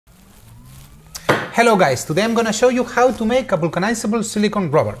Hello guys, today I'm gonna show you how to make a vulcanizable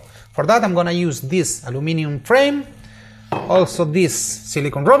silicone rubber. For that I'm gonna use this aluminum frame, also this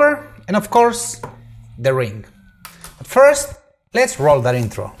silicone rubber, and of course the ring. But first, let's roll that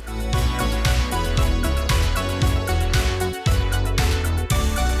intro.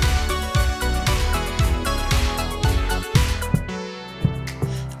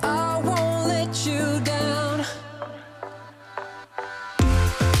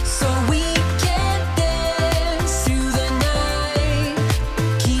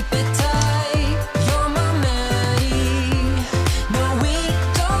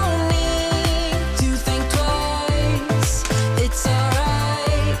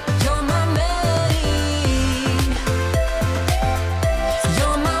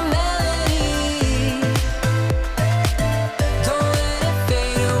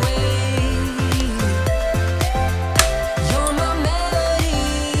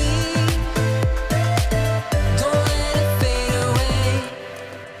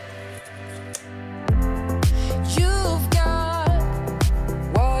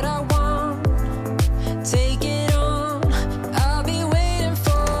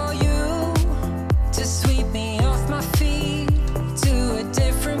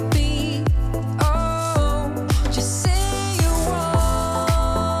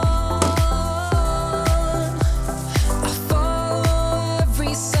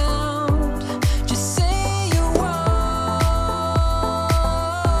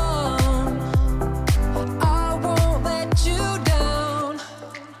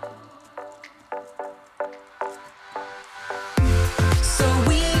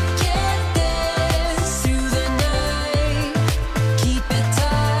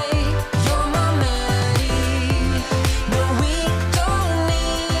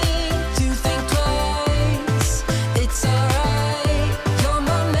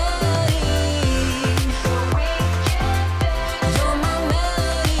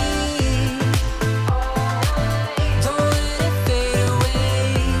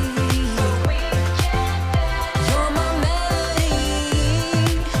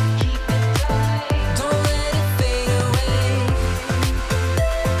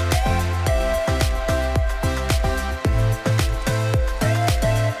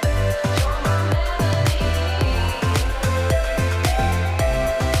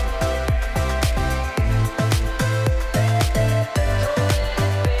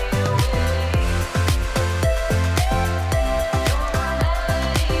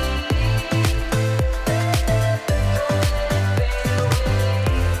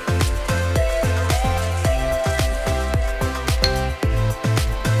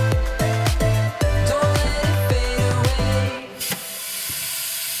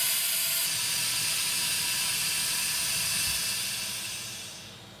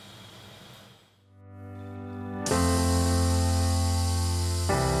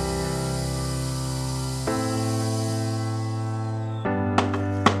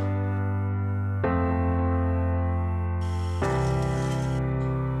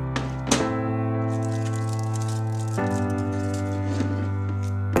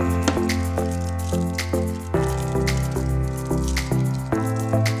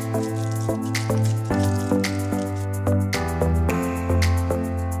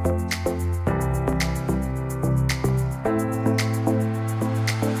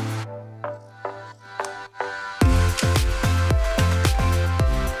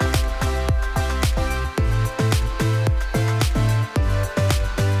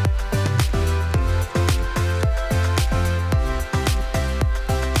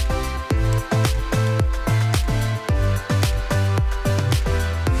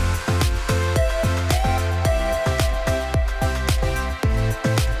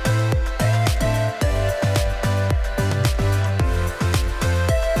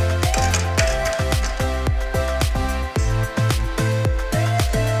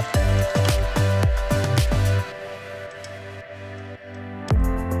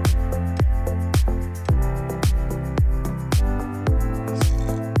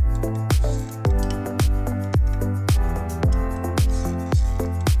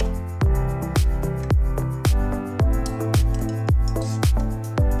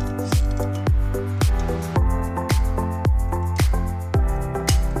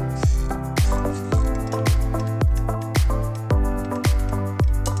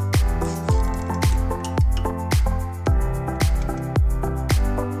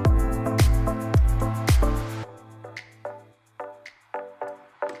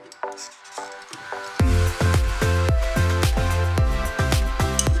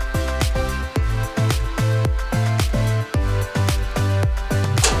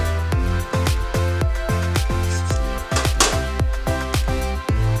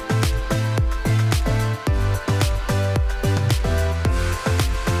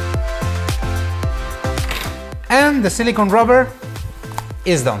 And the silicone rubber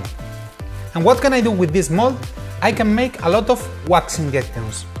is done. And what can I do with this mold? I can make a lot of wax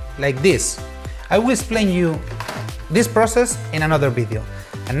injections, like this. I will explain you this process in another video.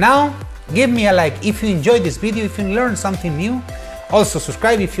 And now, give me a like if you enjoyed this video, if you learned something new. Also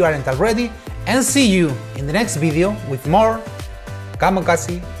subscribe if you aren't already, and see you in the next video with more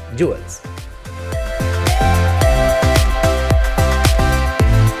Kamikaze jewels.